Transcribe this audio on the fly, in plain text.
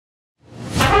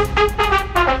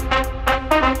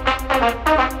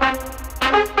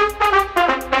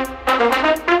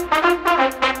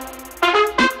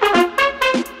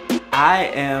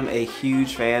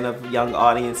of young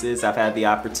audiences. I've had the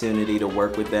opportunity to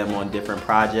work with them on different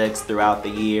projects throughout the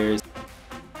years.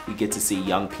 We get to see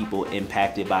young people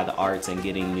impacted by the arts and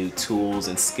getting new tools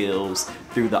and skills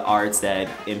through the arts that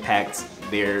impact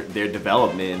their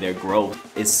development and their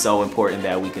growth. It's so important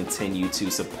that we continue to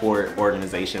support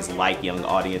organizations like Young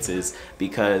Audiences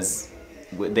because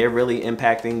they're really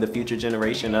impacting the future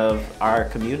generation of our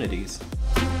communities.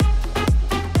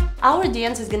 Our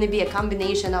dance is going to be a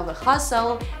combination of a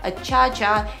hustle, a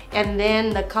cha-cha, and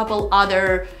then a couple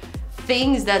other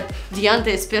things that Deonté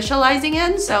is specializing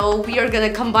in. So we are going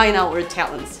to combine our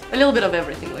talents. A little bit of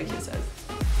everything, like he says.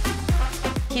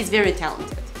 He's very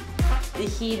talented.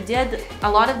 He did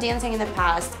a lot of dancing in the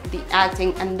past, the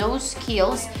acting, and those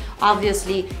skills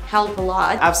obviously help a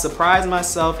lot. I've surprised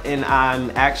myself, and I'm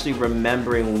actually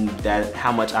remembering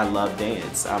how much I love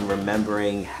dance. I'm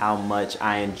remembering how much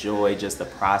I enjoy just the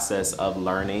process of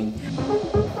learning.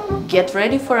 Get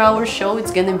ready for our show,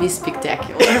 it's gonna be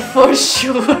spectacular for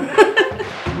sure.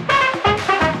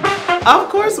 Of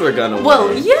course we're gonna win.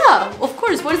 Well, yeah, of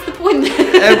course, what is the point?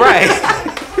 Right.